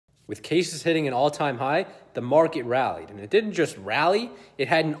With cases hitting an all-time high, the market rallied. And it didn't just rally, it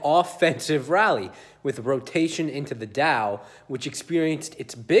had an offensive rally with rotation into the Dow, which experienced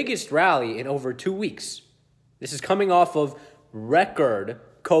its biggest rally in over 2 weeks. This is coming off of record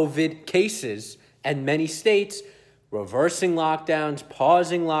COVID cases and many states reversing lockdowns,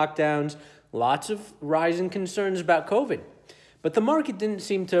 pausing lockdowns, lots of rising concerns about COVID. But the market didn't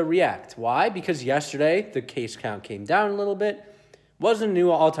seem to react. Why? Because yesterday, the case count came down a little bit. Wasn't a new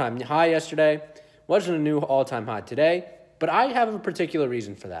all-time high yesterday. Wasn't a new all-time high today. But I have a particular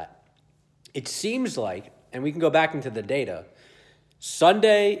reason for that. It seems like, and we can go back into the data,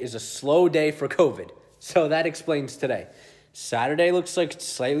 Sunday is a slow day for COVID. So that explains today. Saturday looks like it's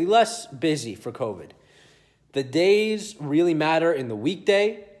slightly less busy for COVID. The days really matter in the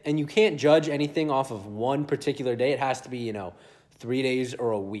weekday, and you can't judge anything off of one particular day. It has to be, 3 days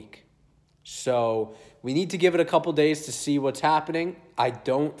or a week. So we need to give it a couple days to see what's happening. I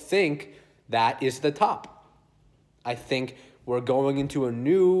don't think that is the top. I think we're going into a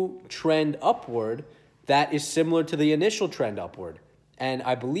new trend upward that is similar to the initial trend upward. And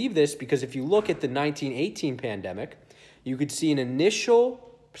I believe this because if you look at the 1918 pandemic, you could see an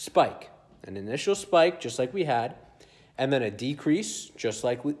initial spike just like we had, and then a decrease just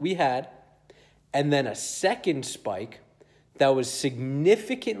like we had, and then a second spike that was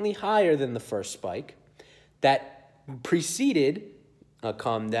significantly higher than the first spike that preceded a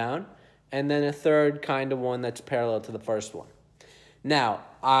calm down, and then a third kind of one that's parallel to the first one. Now,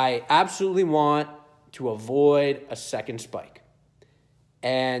 I absolutely want to avoid a second spike.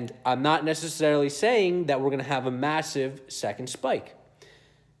 And I'm not necessarily saying that we're going to have a massive second spike.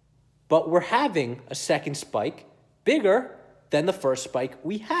 But we're having a second spike bigger than the first spike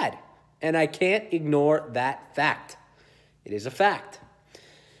we had. And I can't ignore that fact. It is a fact.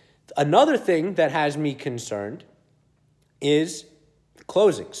 Another thing that has me concerned is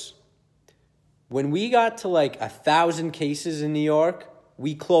closings. When we got to like 1,000 cases in New York,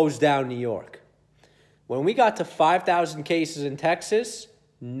 we closed down New York. When we got to 5,000 cases in Texas,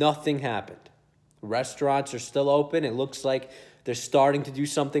 nothing happened. Restaurants are still open. It looks like they're starting to do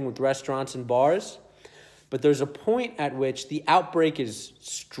something with restaurants and bars. But there's a point at which the outbreak is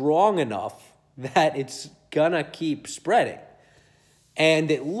strong enough that it's gonna keep spreading. And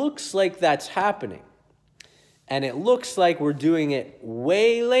it looks like that's happening. And it looks like we're doing it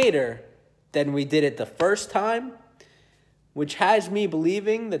way later than we did it the first time, which has me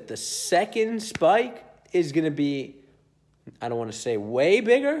believing that the second spike is going to be, I don't want to say way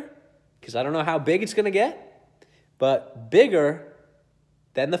bigger, because I don't know how big it's going to get, but bigger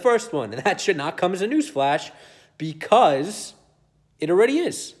than the first one. And that should not come as a newsflash, because it already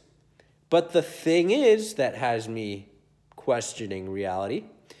is. But the thing is that has me questioning reality.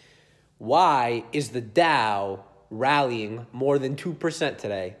 Why is the Dow rallying more than 2%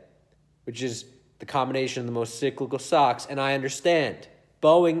 today, which is the combination of the most cyclical stocks? And I understand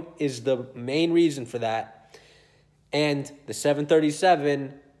Boeing is the main reason for that. And the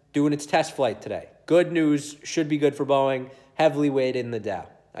 737 doing its test flight today. Good news, should be good for Boeing, heavily weighted in the Dow.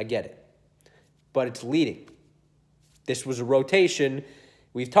 I get it. But it's leading. This was a rotation.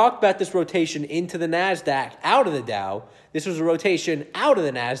 We've talked about this rotation into the NASDAQ, out of the Dow. This was a rotation out of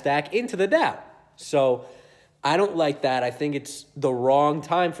the NASDAQ into the Dow. So I don't like that. I think it's the wrong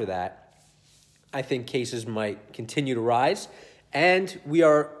time for that. I think cases might continue to rise, and we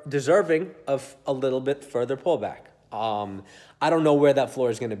are deserving of a little bit further pullback. I don't know where that floor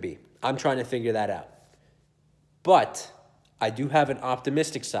is going to be. I'm trying to figure that out. But I do have an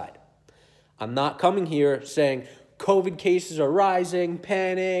optimistic side. I'm not coming here saying COVID cases are rising,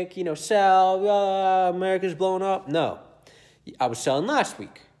 panic, sell, America's blowing up. No. I was selling last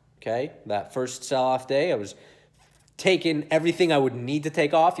week, okay? That first sell-off day, I was taking everything I would need to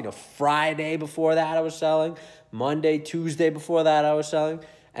take off. Friday before that I was selling. Monday, Tuesday before that I was selling.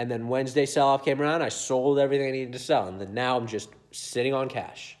 And then Wednesday sell-off came around. I sold everything I needed to sell. And then now I'm just sitting on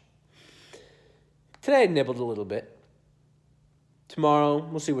cash. Today I nibbled a little bit. Tomorrow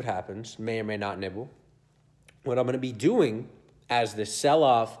we'll see what happens. May or may not nibble. What I'm going to be doing as the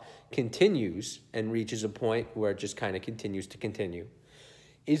sell-off continues and reaches a point where it just kind of continues to continue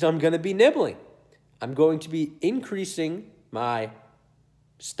is I'm going to be nibbling. I'm going to be increasing my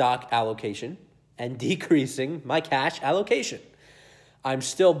stock allocation and decreasing my cash allocation. I'm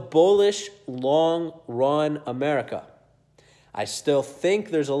still bullish long-run America. I still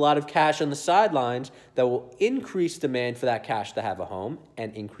think there's a lot of cash on the sidelines that will increase demand for that cash to have a home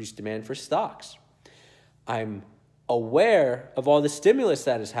and increase demand for stocks. I'm aware of all the stimulus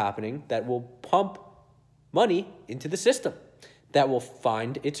that is happening that will pump money into the system that will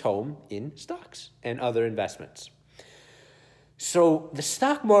find its home in stocks and other investments. So the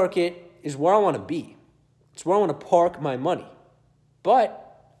stock market is where I want to be. It's where I want to park my money.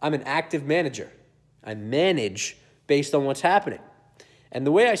 But I'm an active manager. I manage based on what's happening. And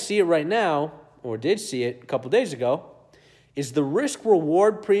the way I see it right now, or did see it a couple days ago, is the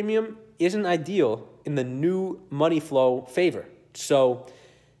risk-reward premium isn't ideal in the new money flow favor. So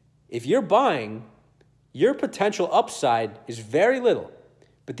if you're buying, your potential upside is very little,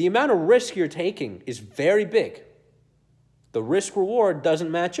 but the amount of risk you're taking is very big. The risk-reward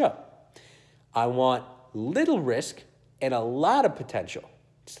doesn't match up. I want little risk and a lot of potential.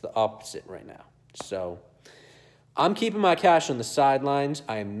 It's the opposite right now. So I'm keeping my cash on the sidelines.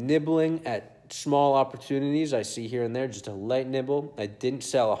 I am nibbling at small opportunities I see here and there, just a light nibble. I didn't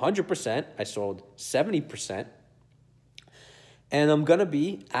sell 100%. I sold 70%. And I'm going to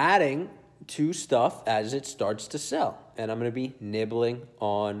be adding to stuff as it starts to sell. And I'm going to be nibbling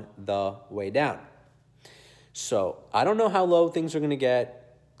on the way down. So I don't know how low things are going to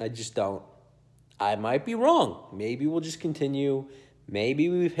get. I just don't. I might be wrong. Maybe we'll just continue. Maybe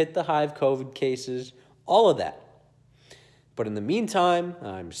we've hit the high of COVID cases. All of that. But in the meantime,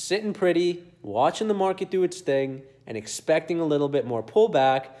 I'm sitting pretty, watching the market do its thing, and expecting a little bit more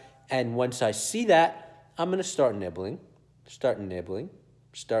pullback. And once I see that, I'm going to start nibbling, start nibbling,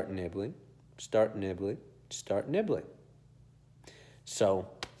 start nibbling, start nibbling, start nibbling. So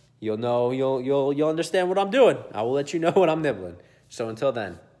you'll know, you'll understand what I'm doing. I will let you know what I'm nibbling. So until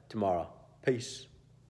then, tomorrow. Peace.